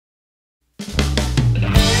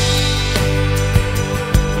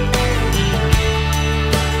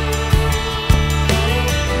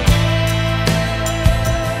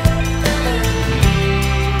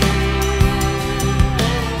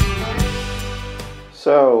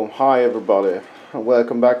So, hi everybody, and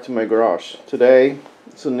welcome back to my garage. Today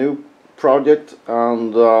it's a new project,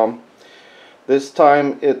 and this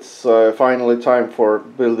time it's finally time for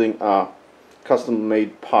building a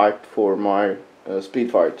custom-made pipe for my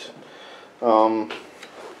Speedfight.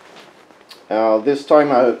 This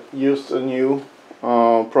time I used a new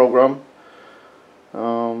program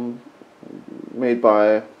made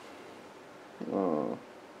by or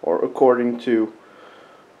according to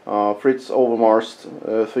Fritz Overmar's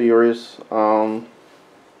theories. So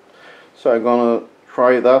I'm gonna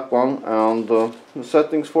try that one, and the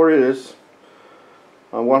settings for it is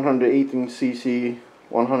 118 cc,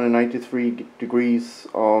 193 degrees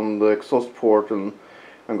on the exhaust port, and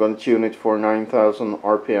I'm gonna tune it for 9,000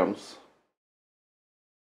 RPMs.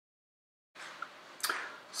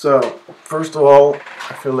 So first of all,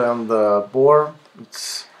 I fill in the bore.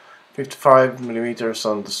 It's 55 millimeters,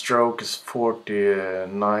 and the stroke is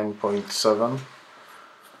 49.7.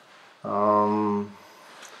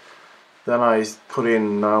 Then I put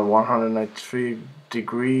in 193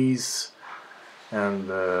 degrees, and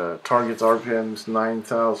the target RPM is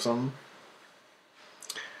 9,000.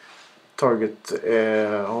 Target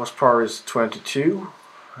horsepower is 22,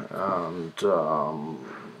 and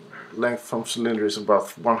length from cylinder is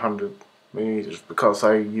about 100 millimeters because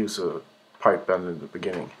I use a pipe bend in the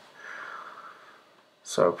beginning.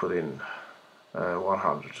 So I put in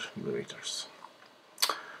 100 millimeters.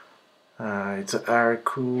 It's an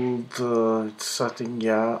air-cooled setting,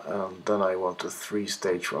 yeah, and then I want a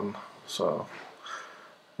 3-stage one. So,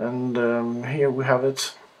 and here we have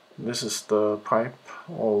it. This is the pipe,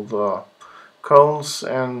 all the cones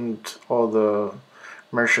and all the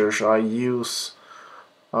measures. I use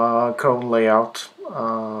cone layout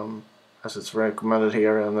as it's recommended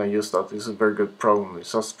here, and I use that. It's a very good program.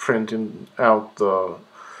 It's just printing out the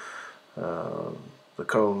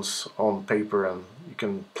cones on paper, and you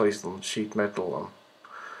can place them on sheet metal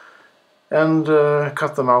and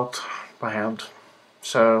cut them out by hand.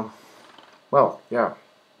 So, well, yeah,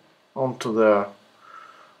 on to the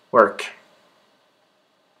work.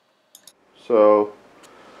 So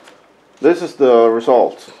this is the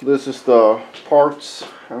result. This is the parts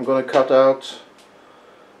I'm gonna cut out.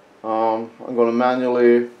 I'm gonna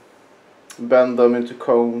manually bend them into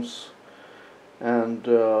cones and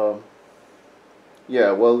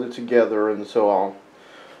yeah, weld it together and so on.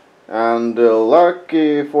 And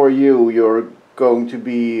lucky for you, you're going to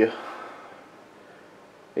be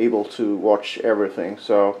able to watch everything.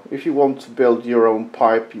 So if you want to build your own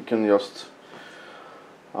pipe, you can just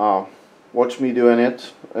watch me doing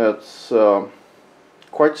it. It's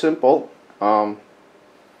quite simple, and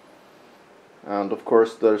of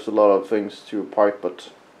course there's a lot of things to a pipe,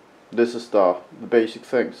 but this is the basic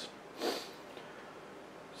things.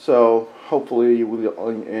 So hopefully you will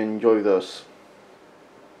enjoy this.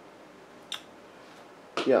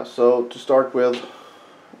 Yeah, so to start with,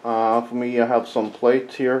 for me I have some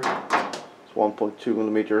plate here. It's 1.2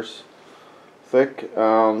 millimeters thick,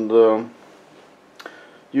 and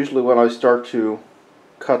usually when I start to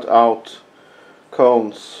cut out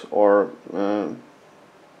cones or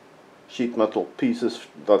sheet metal pieces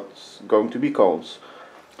that's going to be cones.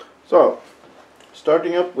 So,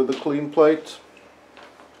 starting up with a clean plate,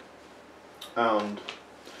 and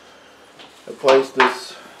I place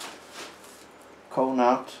this cone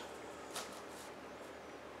out.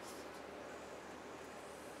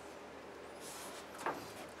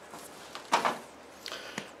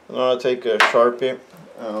 And then I take a Sharpie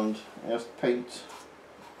and just paint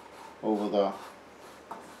over the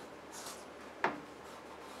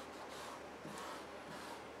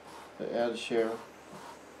edge here.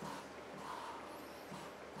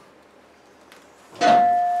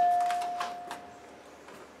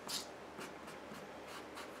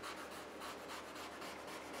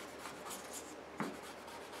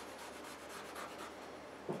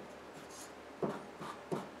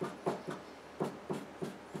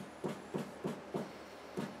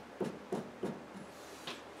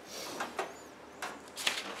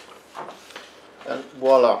 And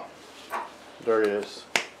voila, there it is.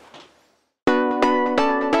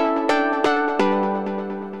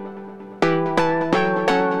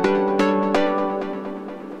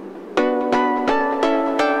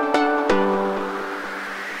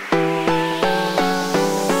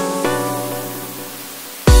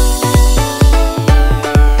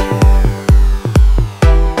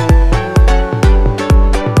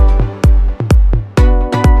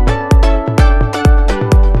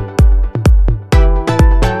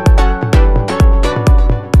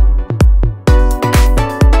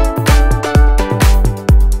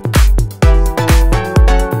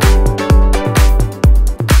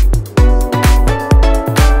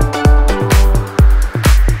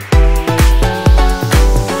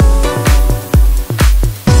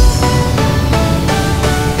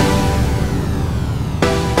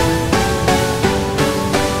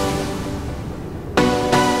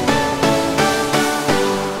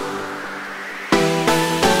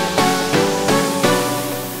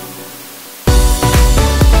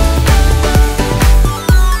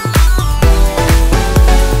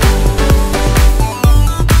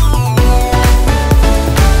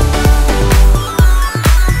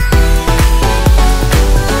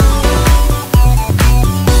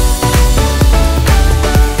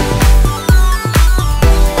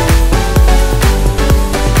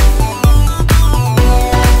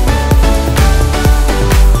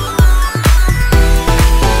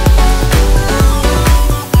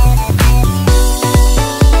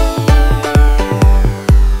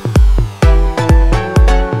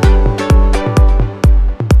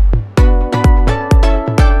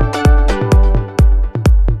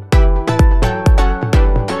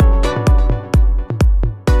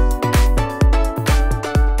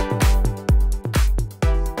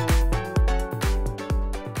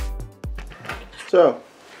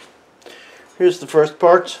 Here's the first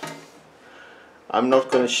part. I'm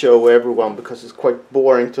not going to show everyone because it's quite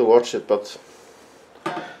boring to watch it, but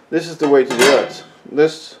this is the way to do it.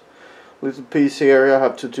 This little piece here, I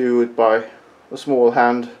have to do it by a small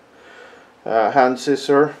hand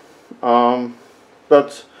scissor,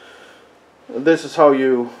 but this is how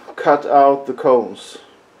you cut out the cones.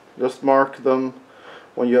 Just mark them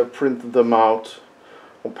when you have printed them out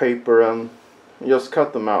on paper and just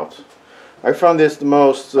cut them out. I found this the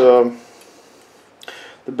most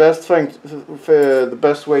the best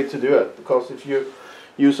way to do it, because if you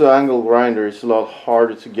use an angle grinder, it's a lot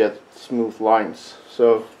harder to get smooth lines.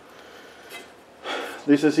 So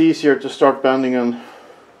this is easier to start bending and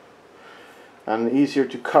easier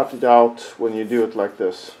to cut it out when you do it like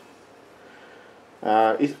this.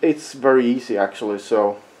 It's very easy actually.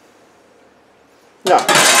 So yeah.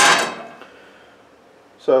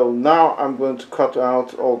 So now I'm going to cut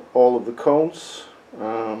out all of the cones,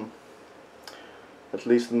 at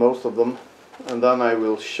least most of them, and then I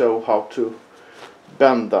will show how to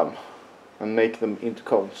bend them and make them into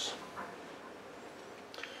cones.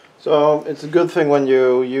 So it's a good thing when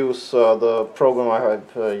you use the program I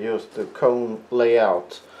have used, the cone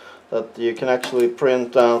layout, that you can actually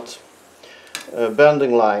print out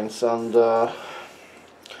bending lines, and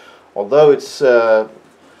although it's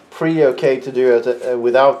pretty okay to do it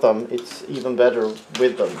without them, it's even better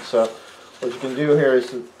with them. So what you can do here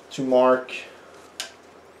is to mark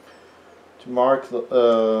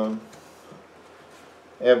the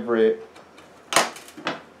every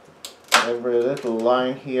little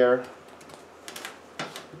line here,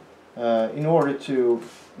 in order to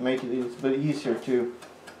make it a bit easier to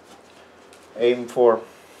aim for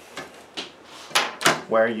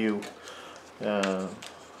where you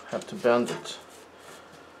have to bend it,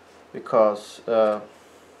 because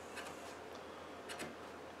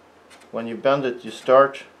when you bend it, you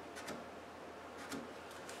start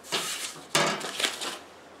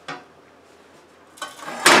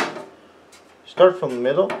from the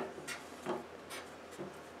middle,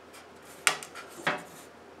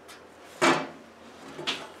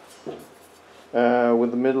 with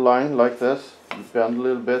the middle line like this. You bend a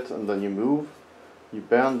little bit and then you move, you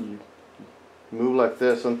bend, you move like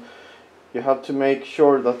this, and you have to make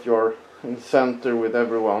sure that you're in center with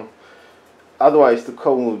everyone, otherwise the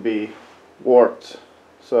cone will be warped.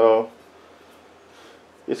 So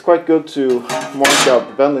it's quite good to mark out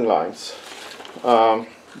the bending lines.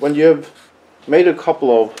 When you have made a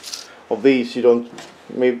couple of these, you don't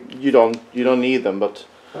need them, but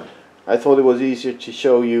I thought it was easier to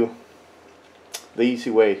show you the easy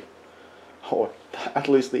way, or at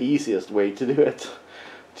least the easiest way to do it,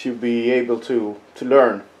 to be able to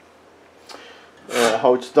learn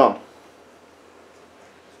how it's done.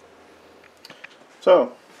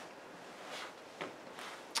 So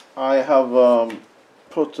I have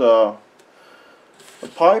put a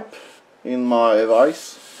pipe in my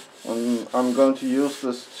vise, and I'm going to use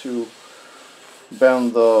this to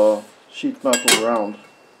bend the sheet metal around,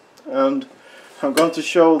 and I'm going to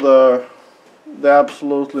show the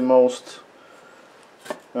absolutely most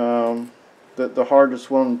the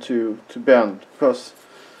hardest one to bend, because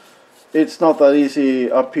it's not that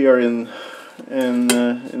easy up here in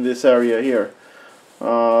this area here,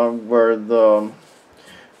 where the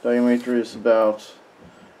diameter is about,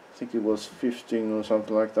 I think it was 15 or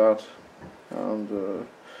something like that, and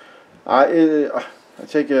I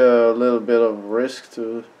take a little bit of risk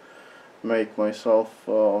to make myself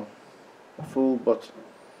a fool, but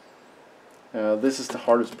this is the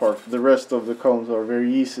hardest part. The rest of the cones are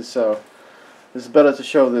very easy, so it's better to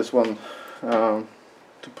show this one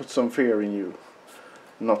to put some fear in you,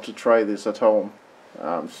 not to try this at home.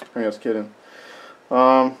 I'm just kidding.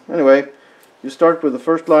 Anyway, you start with the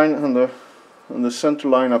first line and the center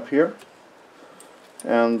line up here,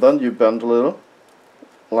 and then you bend a little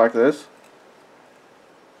like this,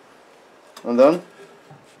 and then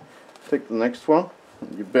take the next one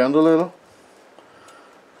and you bend a little,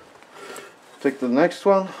 take the next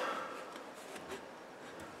one,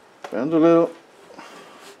 bend a little,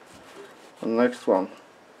 and the next one,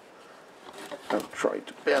 and try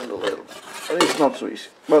to bend a little, but it's not so easy.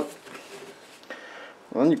 But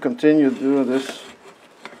then you continue doing this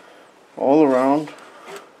all around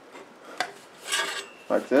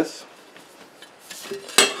like this.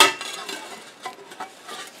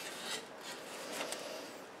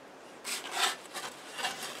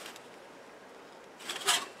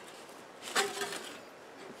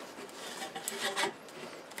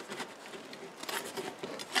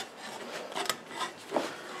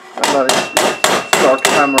 And let it start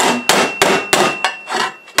hammering.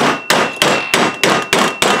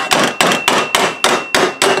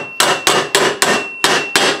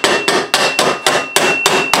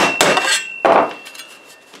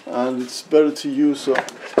 it's better to use a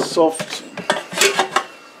soft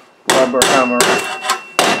rubber hammer.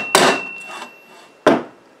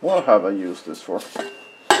 What have I used this for?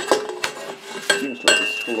 Seems like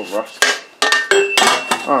it's full of rust.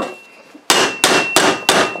 Alright.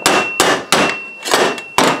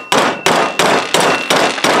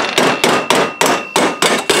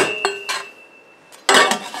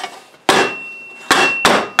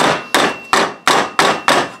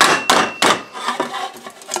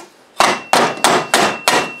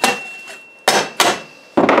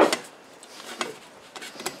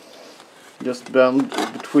 Just bend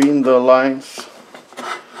between the lines,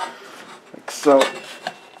 like so.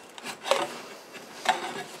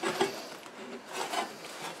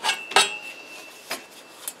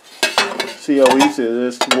 See how easy it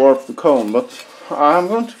is to warp the cone, but I'm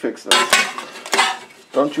going to fix that.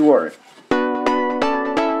 Don't you worry.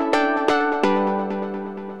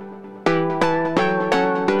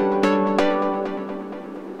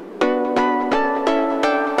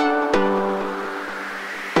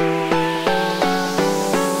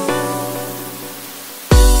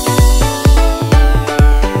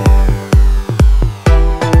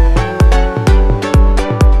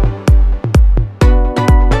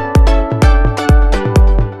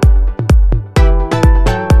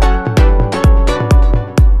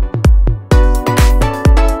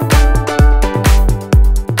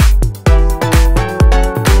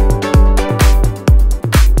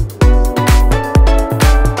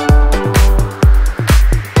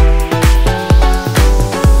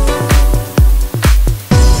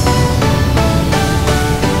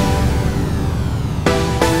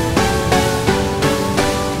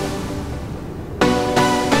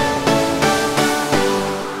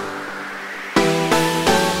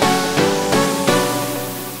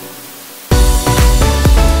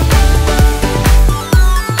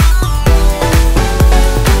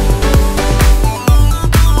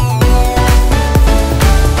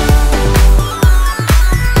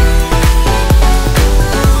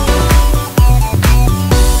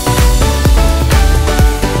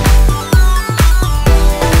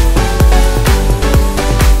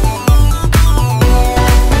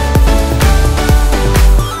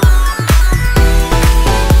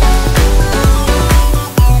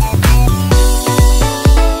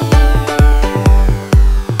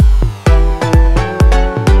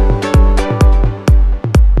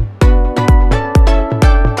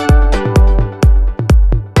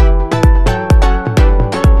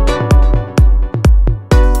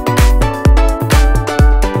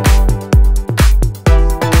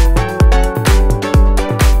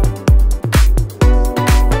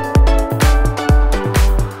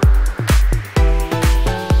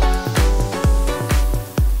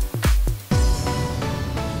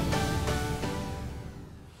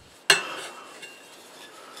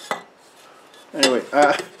 Anyway,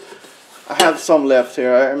 I have some left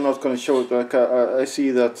here. I'm not going to show it, but I see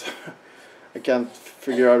that I can't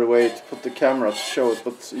figure out a way to put the camera to show it.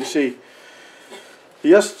 But you see,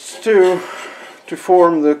 just to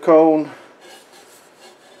form the cone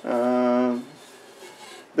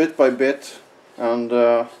bit by bit, and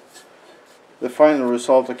the final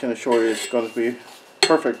result, I can assure you, is going to be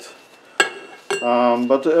perfect.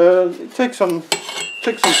 But it takes some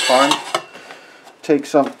time, takes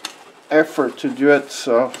some effort to do it,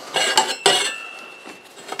 so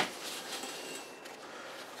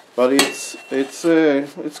but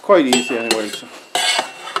it's quite easy anyway. So.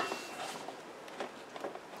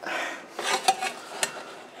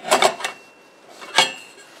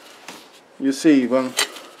 You see, when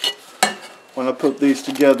I put these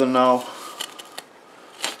together now,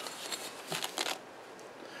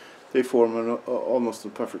 they form almost a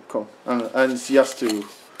perfect cone, and it's just to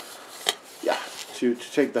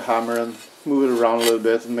take the hammer and move it around a little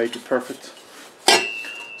bit and make it perfect.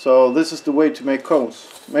 So this is the way to make cones.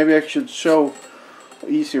 Maybe I should show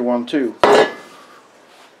an easier one too.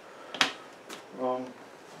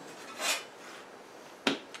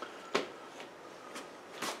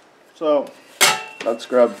 So let's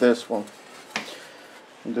grab this one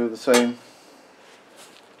and do the same.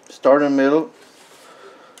 Start in the middle,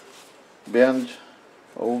 bend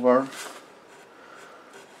over,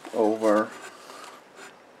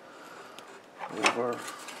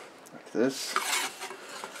 like this.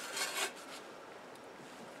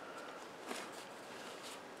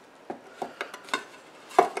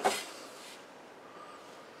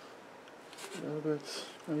 A little bit.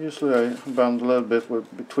 Usually I bend a little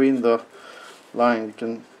bit between the line. You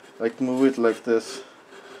can like move it like this.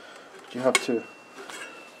 But you have to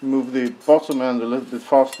move the bottom end a little bit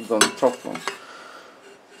faster than the top one.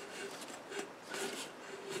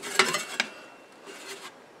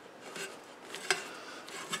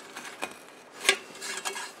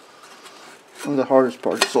 And the hardest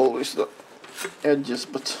part is always the edges,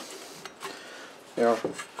 but they are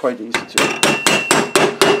quite easy to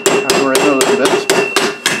hammer in a little bit.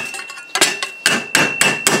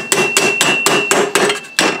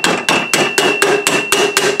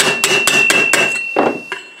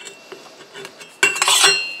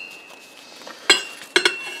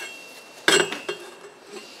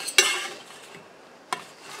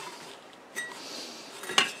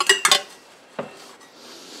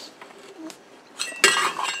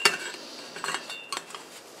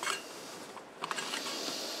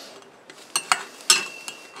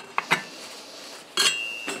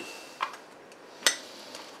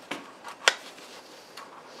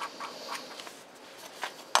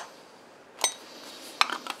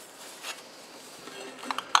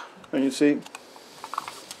 And you see,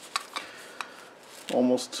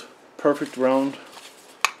 almost perfect round,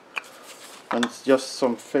 and it's just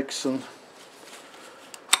some fixing.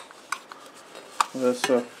 There's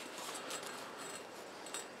you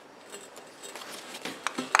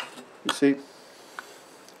see,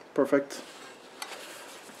 perfect.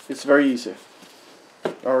 It's very easy.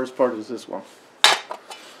 The hardest part is this one.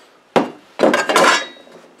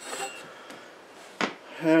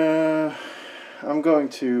 I'm going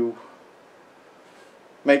to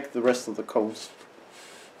make the rest of the cones,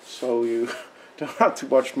 so you don't have to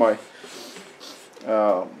watch my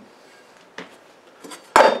my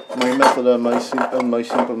method and my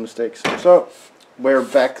simple mistakes. So we're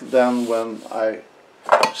back then when I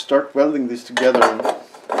start welding this together and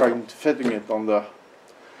trying to fitting it on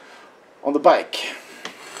the bike.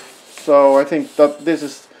 So I think that this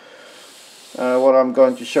is what I'm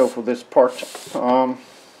going to show for this part.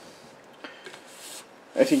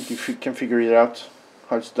 I think you can figure it out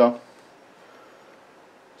how it's done.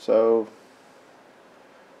 So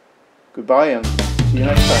goodbye and see you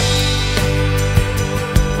next time.